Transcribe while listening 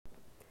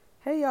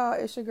Hey y'all,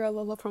 it's your girl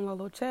Lola from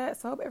Lolo Chat.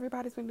 So I hope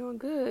everybody's been doing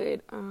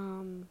good.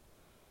 All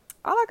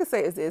I can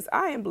say is this: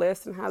 I am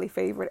blessed and highly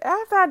favored.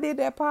 After I did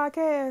that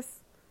podcast,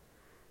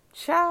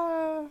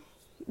 child,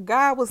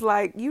 God was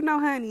like,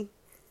 honey.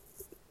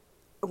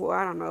 Well,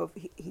 I don't know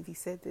if he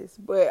said this,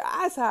 but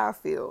that's how I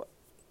feel.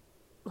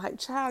 Like,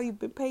 child, you've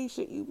been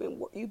patient, you've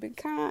been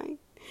kind,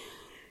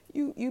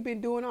 you've been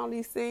doing all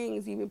these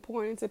things, you've been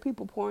pouring into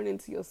people, pouring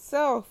into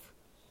yourself.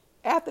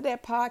 After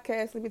that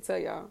podcast, let me tell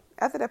y'all,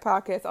 after that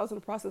podcast, I was in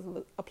the process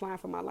of applying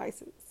for my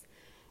license.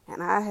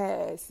 And I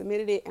had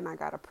submitted it and I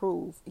got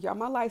approved. Y'all,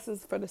 my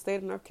license for the state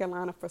of North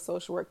Carolina for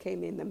social work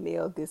came in the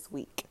mail this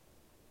week.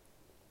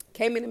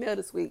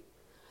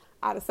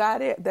 I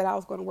decided that I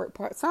was going to work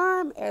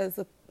part-time as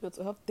a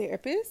mental health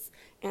therapist.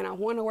 And I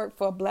want to work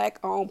for a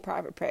black-owned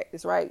private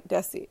practice, right?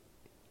 That's it.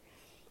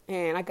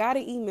 And I got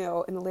an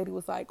email and the lady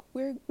was like,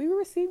 we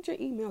received your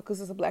email because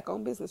it's a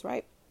black-owned business,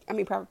 right? I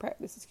mean, private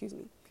practice, excuse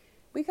me.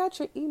 We got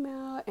your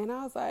email, and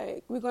I was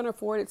like, we're going to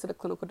forward it to the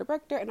clinical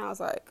director. And I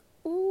was like,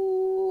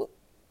 ooh,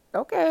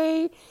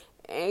 okay.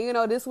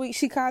 And, this week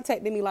she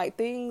contacted me like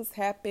things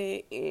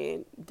happen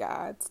in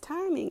God's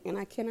timing. And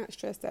I cannot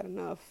stress that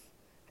enough.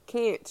 I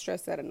can't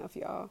stress that enough,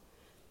 y'all.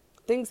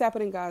 Things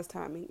happen in God's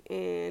timing.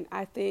 And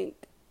I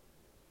think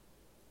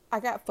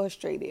I got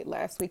frustrated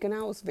last week, and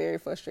I was very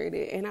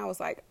frustrated. And I was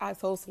like, I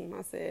told someone,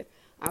 I said,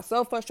 I'm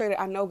so frustrated.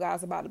 I know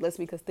God's about to bless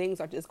me because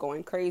things are just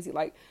going crazy.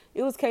 Like,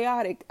 it was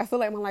chaotic. I feel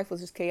like my life was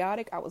just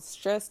chaotic. I was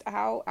stressed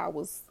out. I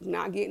was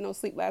not getting no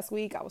sleep last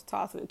week. I was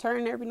tossing and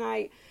turning every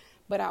night.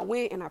 But I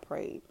went and I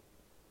prayed.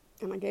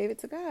 And I gave it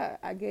to God.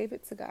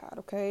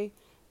 Okay?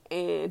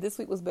 And this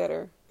week was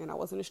better. And I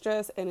wasn't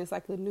stressed. And it's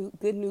like the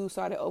good news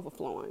started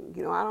overflowing.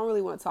 I don't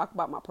really want to talk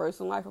about my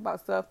personal life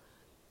about stuff.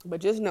 But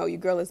just know your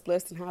girl is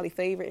blessed and highly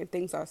favored. And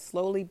things are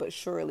slowly but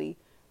surely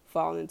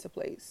falling into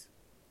place.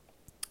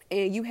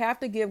 And you have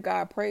to give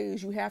God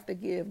praise. You have to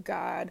give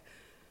God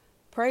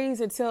praise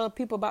and tell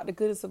people about the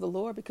goodness of the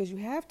Lord because you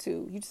have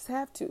to. You just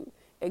have to.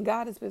 And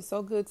God has been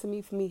so good to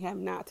me for me have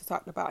not to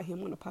talk about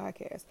him on the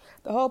podcast.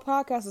 The whole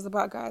podcast is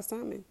about God's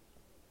timing,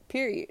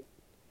 period.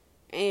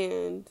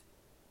 And,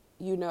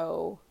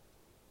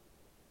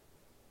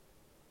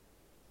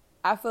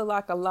 I feel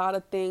like a lot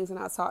of things, and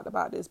I talked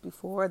about this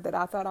before, that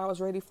I thought I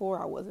was ready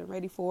for, I wasn't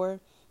ready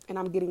for. And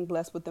I'm getting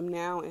blessed with them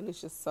now, and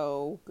it's just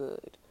so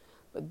good.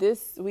 But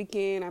this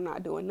weekend, I'm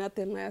not doing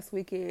nothing. Last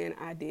weekend,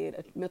 I did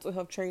a mental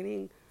health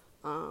training,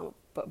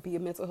 but be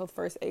a mental health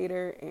first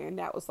aider, and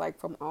that was like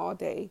from all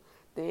day.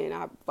 Then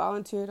I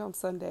volunteered on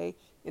Sunday,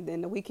 and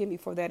then the weekend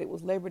before that, it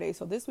was Labor Day.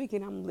 So this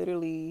weekend, I'm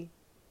literally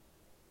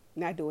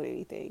not doing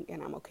anything,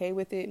 and I'm okay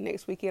with it.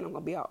 Next weekend, I'm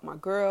going to be out with my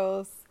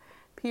girls,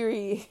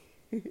 period,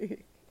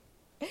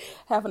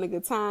 having a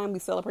good time. We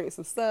celebrating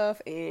some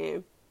stuff,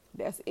 and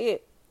that's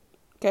it,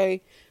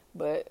 okay?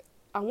 But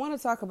I want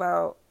to talk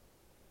about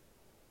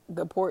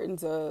the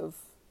importance of,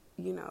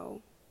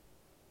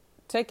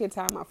 taking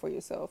time out for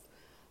yourself.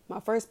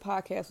 My first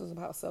podcast was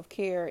about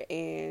self-care,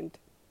 and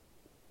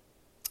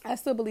I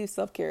still believe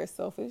self-care is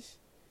selfish.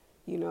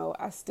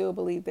 I still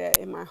believe that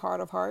in my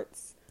heart of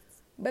hearts.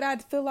 But I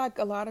feel like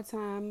a lot of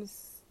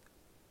times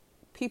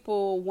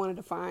people want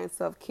to define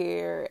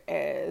self-care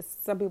as,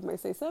 some people may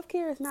say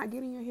self-care is not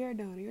getting your hair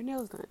done or your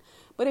nails done.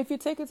 But if you're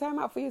taking time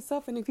out for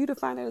yourself, and if you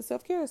define that as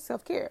self-care, it's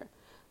self-care.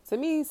 To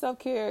me,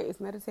 self-care is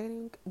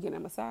meditating, getting a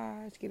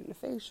massage, getting a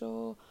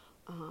facial,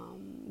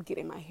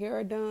 getting my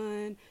hair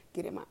done,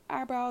 getting my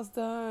eyebrows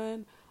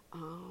done,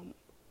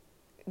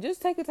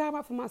 just taking time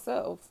out for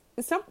myself.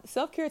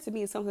 Self-care to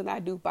me is something that I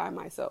do by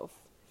myself.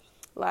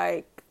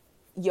 Like,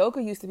 yoga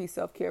used to be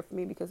self-care for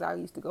me because I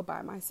used to go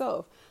by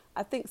myself.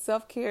 I think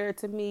self-care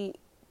to me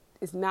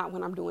is not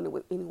when I'm doing it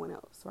with anyone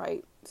else,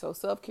 right? So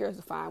self-care is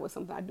defined with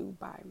something I do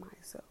by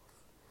myself.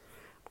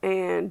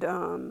 And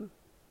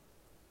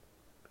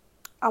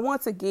I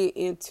want to get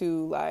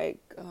into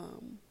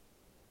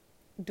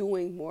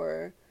doing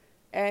more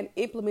and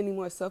implementing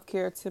more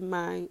self-care to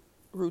my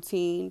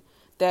routine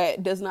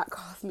that does not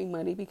cost me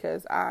money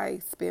because I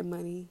spend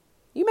money.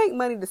 You make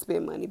money to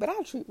spend money, but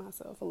I treat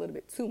myself a little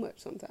bit too much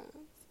sometimes.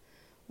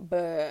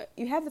 But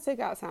you have to take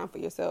out time for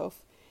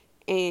yourself.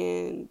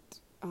 And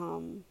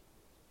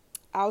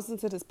I was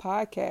into this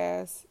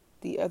podcast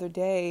the other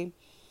day,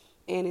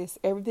 and it's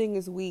Everything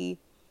Is We,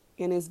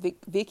 and it's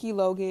Vicky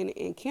Logan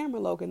and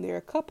Cameron Logan. They're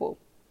a couple.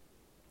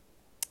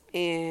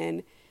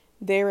 And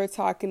they were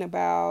talking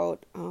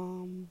about,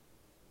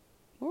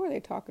 what were they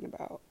talking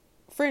about?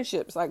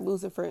 Friendships, like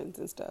losing friends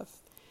and stuff.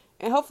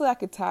 And hopefully I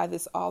could tie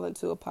this all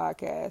into a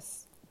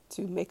podcast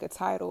to make a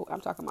title. I'm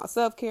talking about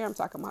self-care. I'm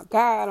talking about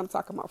God. I'm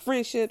talking about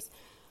friendships.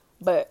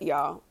 But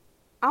y'all,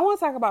 I want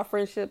to talk about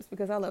friendships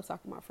because I love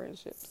talking about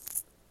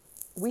friendships.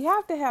 We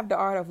have to have the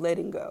art of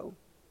letting go.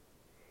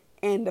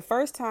 And the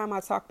first time I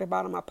talked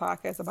about on my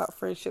podcast about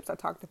friendships, I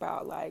talked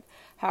about like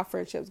how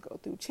friendships go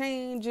through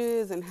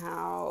changes and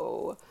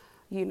how,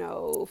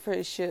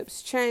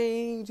 friendships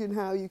change and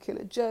how you can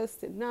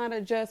adjust and not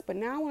adjust. But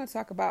now I want to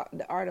talk about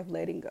the art of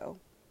letting go.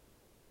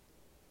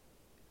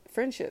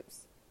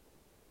 Friendships.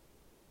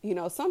 You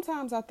know,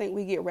 sometimes I think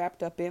we get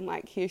wrapped up in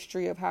like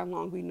history of how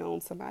long we've known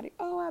somebody.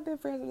 Oh, I've been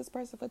friends with this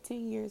person for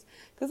 10 years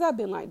because I've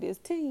been like this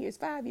 10 years,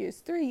 5 years,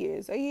 3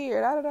 years, a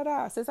year, da da da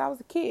da, since I was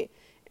a kid.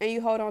 And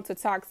you hold on to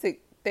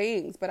toxic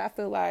things. But I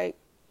feel like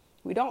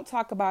we don't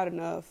talk about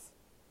enough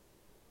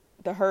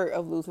the hurt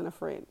of losing a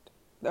friend,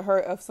 the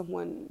hurt of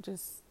someone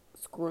just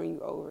screwing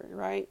you over,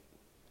 right?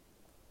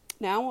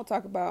 Now, I won't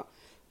talk about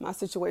my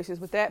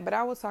situations with that, but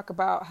I will talk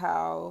about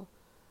how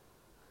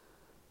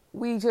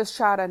we just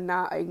try to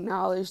not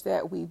acknowledge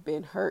that we've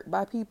been hurt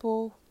by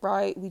people,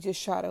 right? We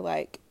just try to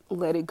like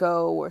let it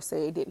go or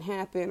say it didn't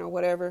happen or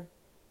whatever.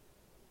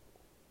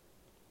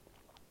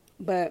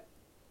 But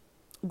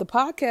the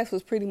podcast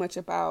was pretty much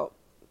about,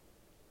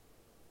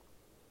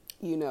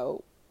 you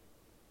know,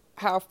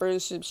 how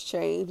friendships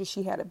change. And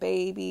she had a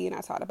baby and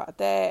I talked about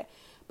that.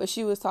 But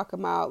she was talking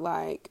about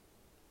like,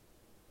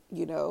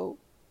 you know,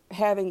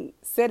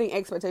 setting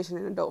expectations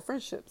in adult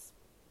friendships.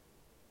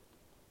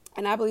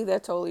 And I believe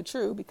that's totally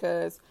true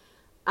because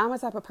I'm a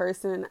type of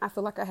person, I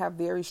feel like I have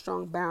very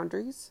strong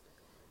boundaries.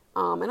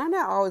 And I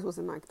not always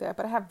wasn't like that,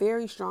 but I have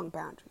very strong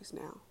boundaries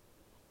now.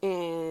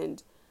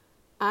 And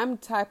I'm the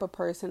type of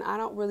person, I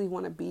don't really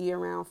want to be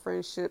around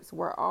friendships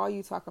where all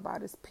you talk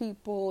about is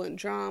people and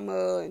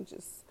drama and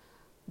just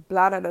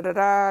blah, da, da, da,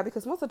 da.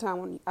 Because most of the time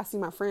when I see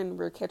my friend,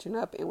 we're catching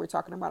up and we're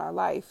talking about our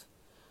life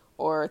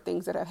or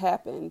things that have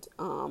happened.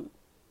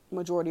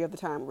 Majority of the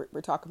time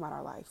we're talking about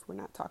our life. We're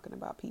not talking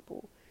about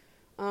people.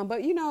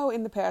 But, you know,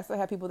 in the past, I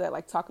had people that,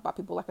 like, talk about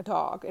people like a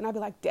dog. And I'd be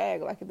like,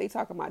 dag, like, if they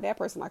talk about that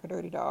person like a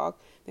dirty dog,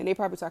 then they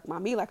probably talk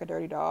about me like a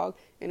dirty dog.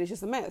 And it's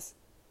just a mess.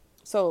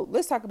 So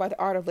let's talk about the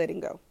art of letting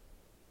go.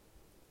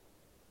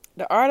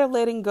 The art of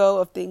letting go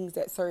of things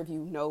that serve you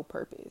no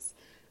purpose.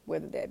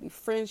 Whether that be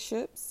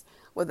friendships,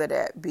 whether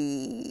that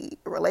be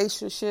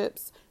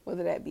relationships,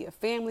 whether that be a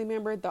family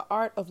member. The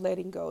art of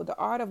letting go. The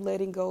art of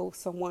letting go of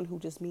someone who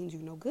just means you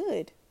no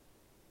good.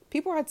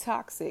 People are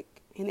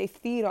toxic and they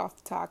feed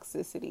off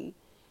toxicity.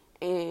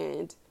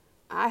 And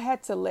I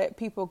had to let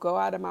people go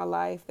out of my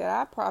life that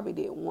I probably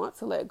didn't want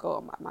to let go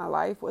of my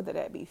life, whether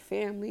that be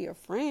family or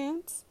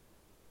friends.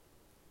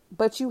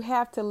 But you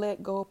have to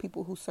let go of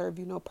people who serve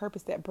you no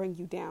purpose, that bring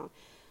you down.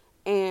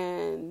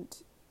 And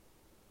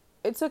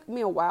it took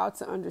me a while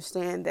to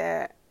understand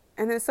that.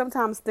 And then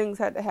sometimes things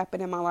had to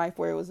happen in my life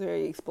where it was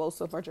very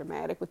explosive or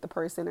dramatic with the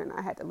person and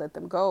I had to let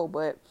them go.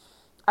 But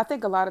I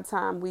think a lot of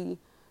time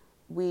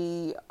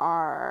we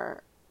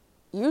are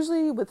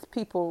usually with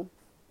people,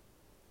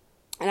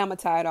 and I'm going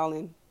to tie it all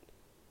in,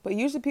 but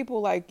usually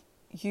people like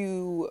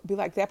you be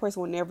like, that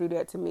person will never do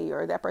that to me,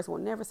 or that person will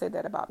never say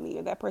that about me,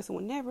 or that person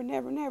will never,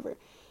 never, never.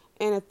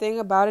 And the thing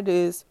about it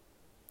is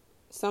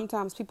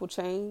sometimes people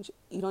change.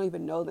 You don't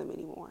even know them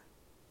anymore.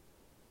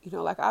 You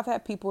know, like I've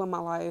had people in my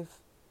life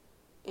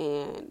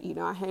and, you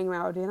know, I hang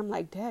around with them. I'm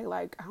like, dang,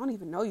 like, I don't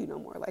even know you no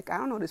more. Like, I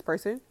don't know this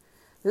person.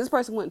 This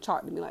person wouldn't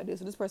talk to me like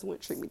this, or this person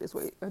wouldn't treat me this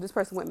way, or this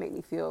person wouldn't make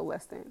me feel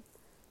less than.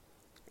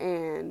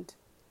 And,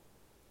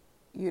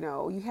 you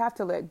know, you have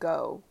to let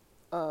go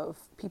of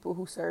people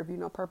who serve you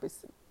no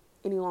purpose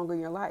any longer in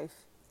your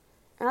life.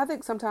 And I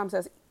think sometimes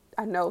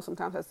I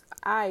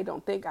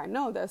don't think I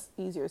know that's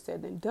easier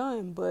said than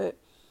done, but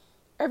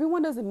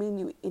everyone doesn't mean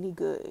you any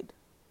good.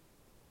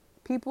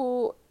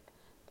 People,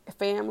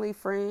 family,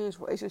 friends,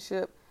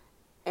 relationship,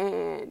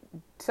 and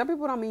some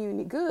people don't mean you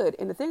any good.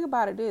 And the thing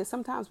about it is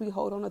sometimes we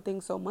hold on to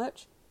things so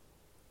much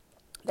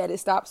that it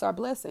stops our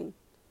blessing.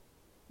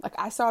 Like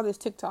I saw this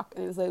TikTok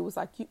and it was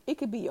like, it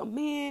could be your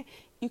man,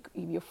 you could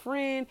be your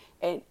friend,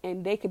 and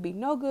they could be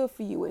no good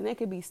for you, and they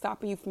could be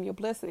stopping you from your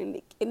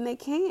blessing, and they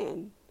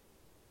can.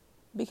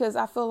 Because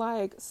I feel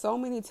like so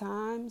many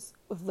times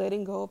with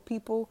letting go of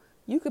people,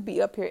 you could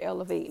be up here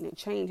elevating and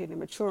changing and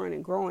maturing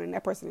and growing, and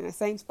that person in the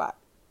same spot.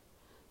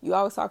 You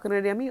always talking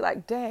to them, you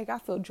like, dang, I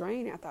feel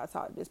drained after I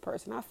talk to this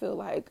person. I feel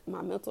like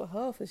my mental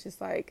health is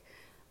just like,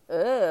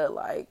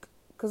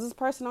 because this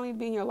person don't need to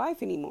be in your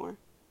life anymore.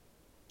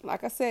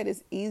 Like I said,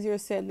 it's easier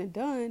said than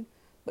done,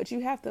 but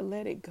you have to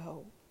let it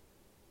go.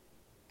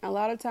 A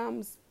lot of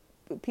times,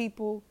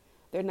 people,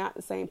 they're not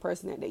the same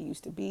person that they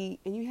used to be,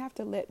 and you have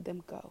to let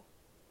them go.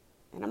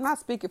 And I'm not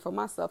speaking for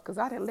myself because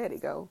I didn't let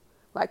it go.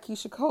 Like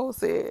Keyshia Cole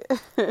said,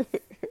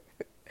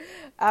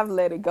 I've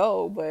let it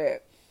go,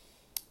 but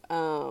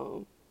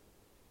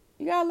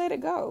you gotta let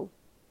it go.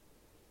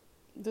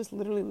 Just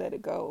literally let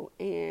it go.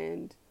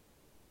 And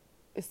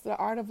it's the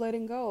art of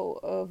letting go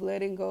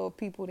of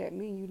people that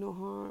mean you no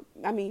harm.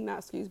 Not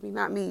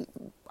me.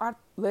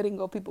 Letting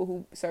go of people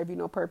who serve you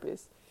no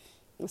purpose.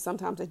 And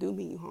sometimes they do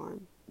mean you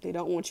harm. They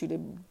don't want you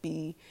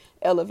to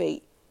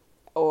elevate,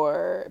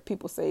 or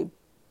people say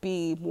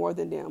be more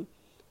than them.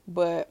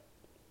 But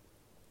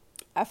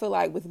I feel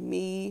like with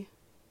me,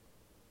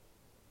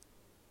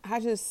 I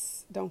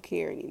just don't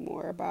care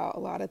anymore about a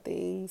lot of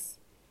things.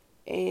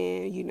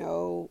 And, you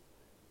know,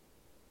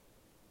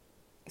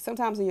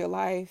 sometimes in your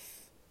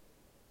life,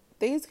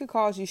 things could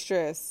cause you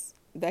stress.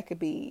 That could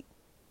be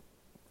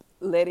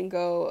letting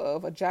go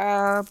of a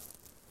job,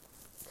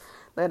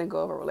 letting go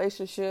of a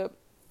relationship,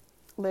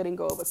 letting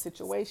go of a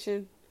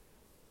situation.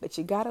 But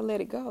you got to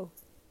let it go.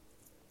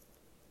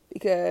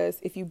 Because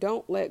if you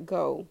don't let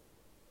go,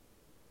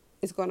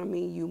 it's going to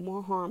mean you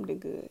more harm than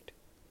good.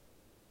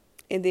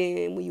 And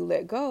then when you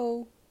let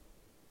go,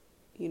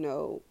 you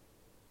know,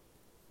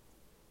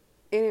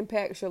 it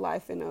impacts your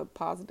life in a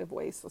positive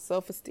way. So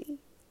self-esteem,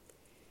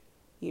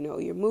 you know,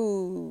 your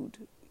mood,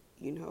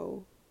 you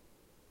know,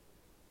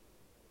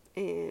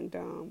 and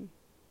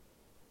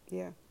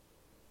yeah,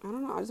 I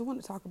don't know. I just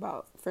want to talk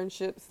about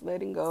friendships,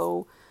 letting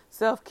go,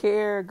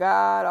 self-care,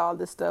 God, all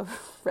this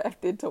stuff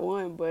wrapped into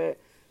one, but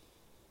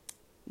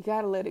you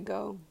got to let it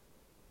go.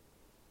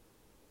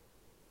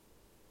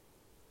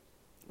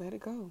 Let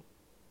it go.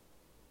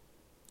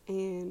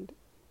 And,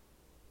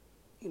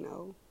 you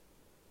know,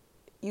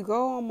 you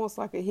go almost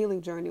like a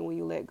healing journey when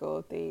you let go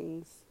of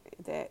things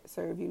that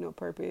serve you no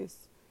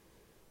purpose.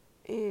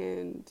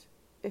 And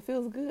it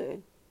feels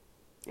good.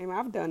 And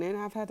I've done it.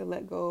 I've had to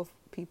let go of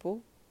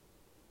people,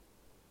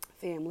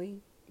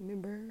 family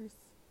members,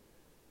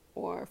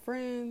 or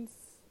friends,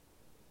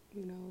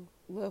 you know,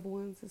 loved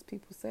ones, as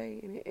people say.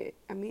 And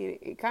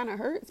it kind of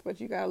hurts, but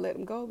you got to let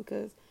them go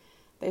because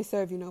they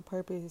serve you no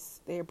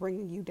purpose. They're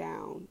bringing you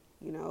down.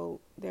 You know,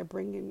 they're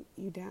bringing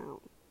you down.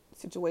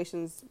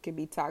 Situations can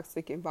be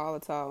toxic and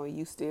volatile, and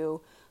you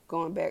still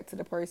going back to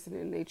the person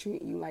and they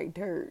treat you like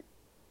dirt,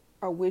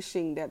 or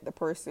wishing that the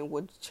person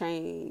would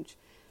change.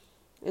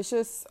 It's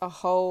just a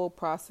whole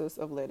process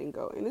of letting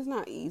go, and it's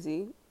not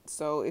easy.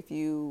 So if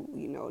you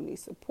know, need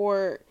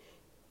support,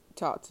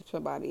 talk to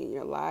somebody in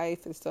your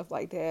life and stuff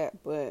like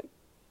that, but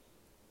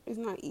it's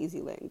not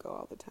easy letting go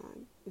all the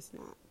time. It's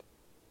not.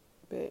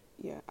 But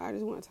yeah, I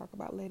just want to talk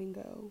about letting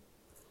go,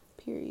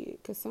 period.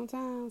 Because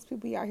sometimes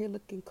people be out here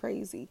looking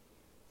crazy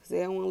because they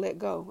don't want to let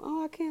go.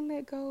 Oh, I can't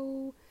let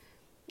go.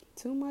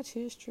 Too much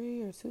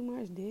history, or too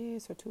much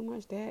this, or too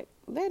much that.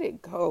 Let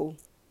it go.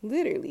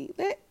 Literally,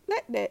 let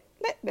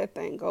that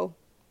thing go.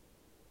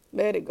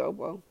 Let it go,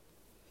 bro.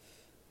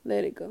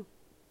 Let it go.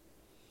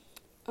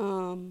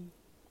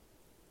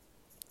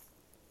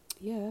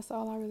 Yeah, that's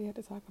all I really had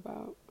to talk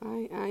about.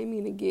 I ain't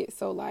mean to get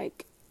so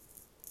like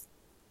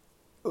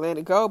let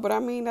it go, but I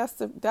mean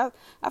that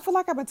I feel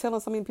like I've been telling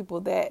so many people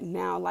that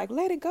now, like,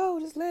 let it go,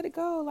 just let it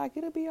go, like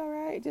it'll be all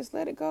right, just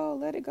let it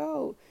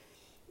go.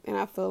 And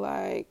I feel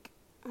like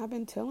I've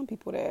been telling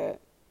people that,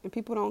 and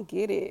people don't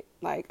get it.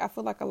 Like, I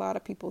feel like a lot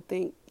of people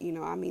think, you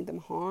know, I mean them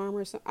harm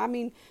or something. I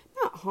mean,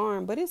 not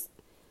harm, but it's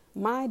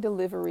my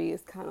delivery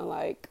is kind of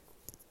like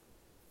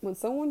when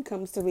someone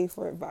comes to me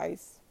for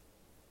advice,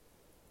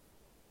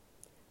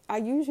 I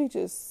usually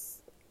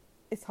just,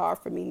 it's hard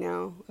for me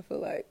now, I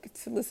feel like,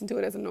 to listen to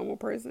it as a normal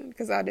person,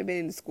 because I've been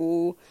in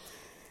school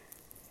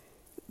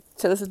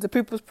to listen to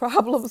people's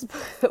problems.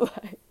 But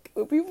like,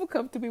 when people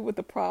come to me with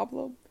a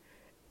problem,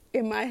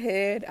 in my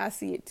head, I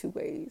see it two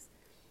ways.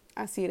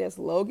 I see it as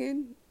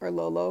Logan or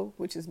Lolo,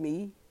 which is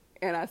me,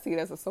 and I see it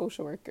as a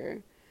social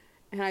worker.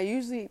 And I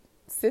usually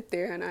sit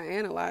there and I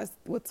analyze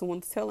what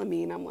someone's telling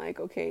me, and I'm like,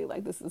 okay,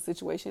 like, this is a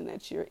situation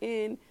that you're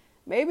in.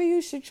 Maybe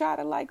you should try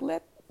to, like,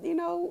 let, you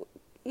know,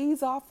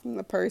 ease off from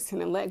the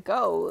person and let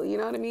go. You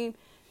know what I mean?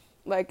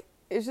 Like,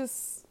 it's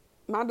just,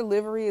 my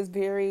delivery is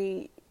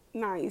very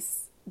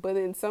nice, but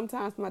then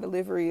sometimes my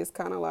delivery is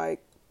kind of like,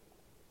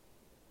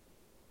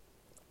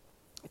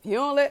 if you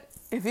don't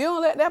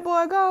let that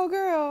boy go,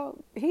 girl,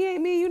 he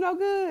ain't mean you no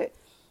good.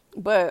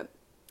 But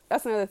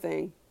that's another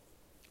thing.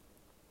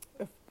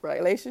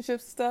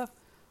 Relationship stuff.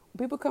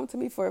 When people come to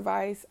me for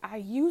advice, I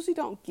usually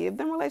don't give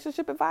them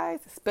relationship advice,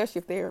 especially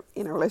if they're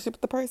in a relationship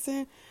with the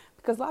person,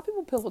 because a lot of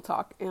people pillow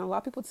talk and a lot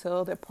of people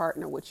tell their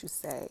partner what you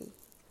say.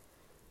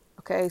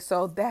 Okay,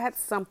 so that's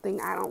something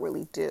I don't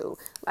really do.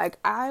 Like,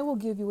 I will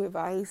give you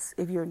advice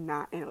if you're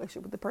not in a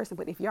relationship with the person,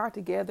 but if you are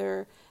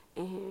together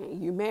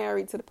and you're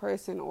married to the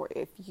person, or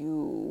if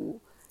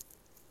you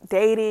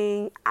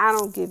dating, I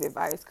don't give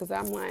advice, because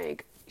I'm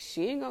like,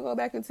 she ain't gonna go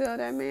back and tell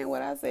that man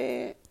what I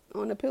said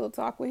on the pillow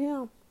talk with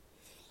him.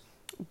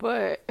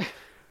 But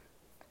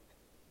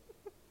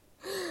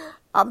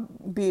I'm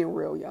being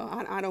real,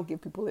 y'all. I don't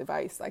give people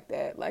advice like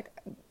that. Like,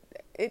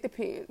 it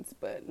depends,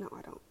 but no,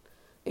 I don't,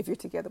 if you're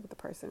together with the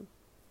person.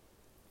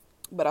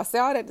 But I say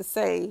all that to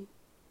say,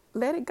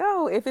 let it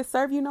go. If it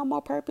serves you no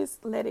more purpose,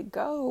 let it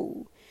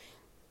go.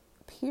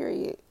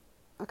 Period.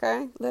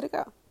 Okay? Let it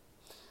go.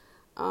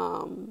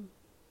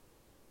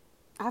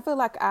 I feel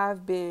like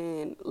I've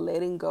been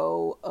letting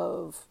go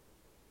of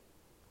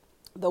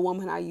the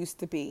woman I used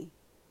to be.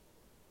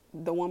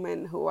 The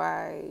woman who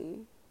I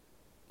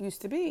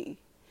used to be.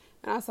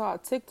 And I saw a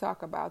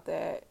TikTok about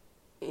that,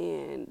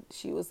 and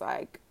she was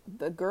like,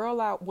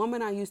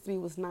 woman I used to be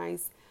was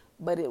nice,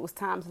 but it was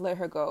time to let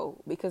her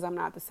go because I'm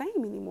not the same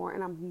anymore.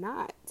 And I'm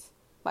not.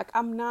 Like,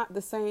 I'm not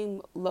the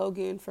same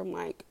Logan from,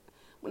 like,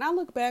 when I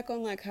look back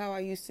on, like, how I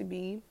used to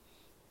be,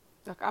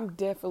 like, I'm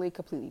definitely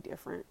completely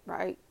different,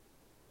 right?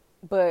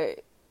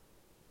 But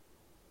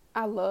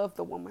I love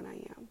the woman I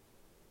am.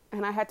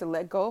 And I had to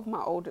let go of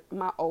my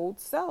old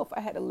self. I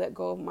had to let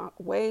go of my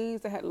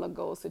ways. I had to let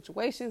go of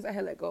situations. I had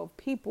to let go of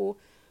people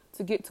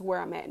to get to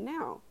where I'm at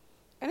now.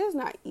 And it's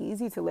not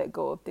easy to let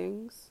go of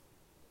things.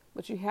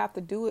 But you have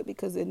to do it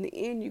because in the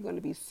end, you're going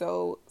to be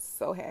so,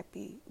 so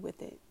happy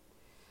with it.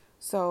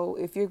 So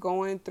if you're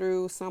going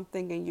through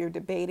something and you're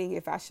debating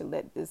if I should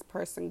let this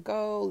person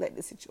go, let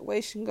the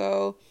situation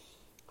go,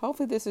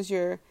 hopefully this is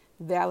your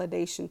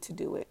validation to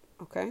do it.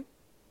 Okay.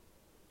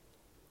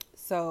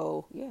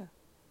 So yeah,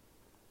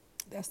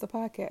 that's the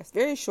podcast.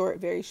 Very short,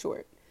 very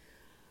short.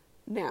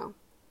 Now,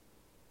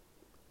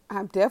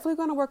 I'm definitely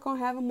going to work on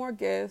having more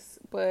guests,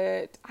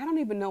 but I don't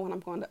even know when I'm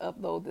going to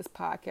upload this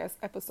podcast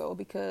episode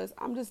because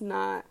I'm just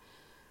not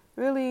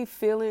really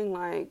feeling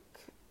like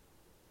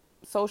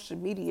social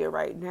media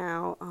right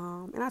now.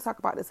 And I talk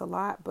about this a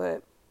lot,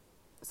 but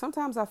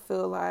sometimes I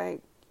feel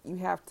like you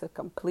have to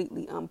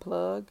completely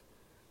unplug.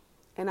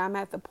 And I'm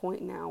at the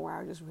point now where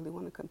I just really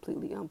want to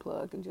completely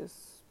unplug and just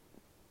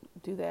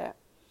do that.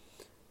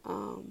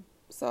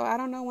 So I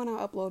don't know when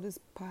I'll upload this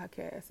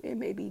podcast. It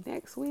may be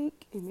next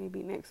week. It may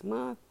be next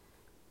month.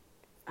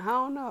 I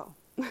don't know.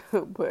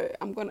 But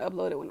I'm going to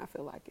upload it when I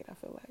feel like it.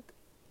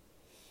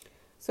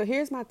 So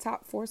here's my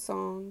top 4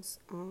 songs.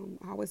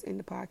 I always end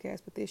the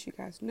podcast with this, you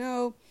guys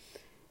know.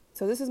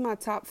 So this is my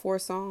top 4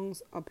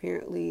 songs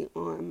apparently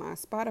on my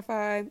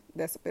Spotify.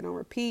 That's been on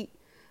repeat.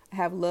 I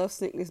have Love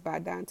Sickness by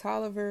Don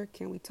Toliver,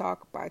 Can We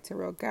Talk by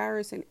Terrell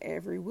Gyrus and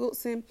Avery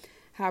Wilson,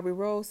 How We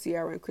Roll,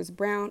 Ciara and Chris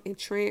Brown, and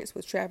Trance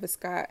with Travis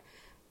Scott,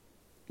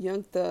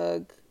 Young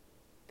Thug,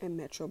 and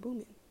Metro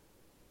Boomin.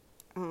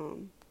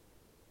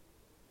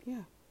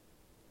 Yeah.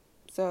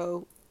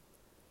 So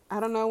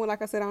I don't know when,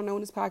 like I said, I don't know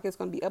when this podcast is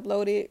going to be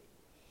uploaded.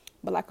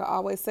 But like I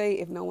always say,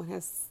 if no one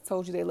has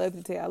told you they love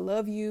you, tell I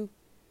love you.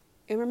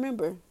 And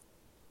remember,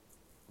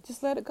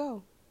 just let it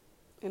go.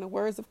 In the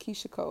words of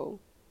Keyshia Cole,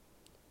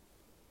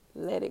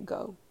 let it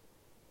go.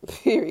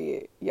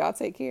 Period. Y'all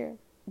take care.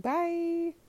 Bye.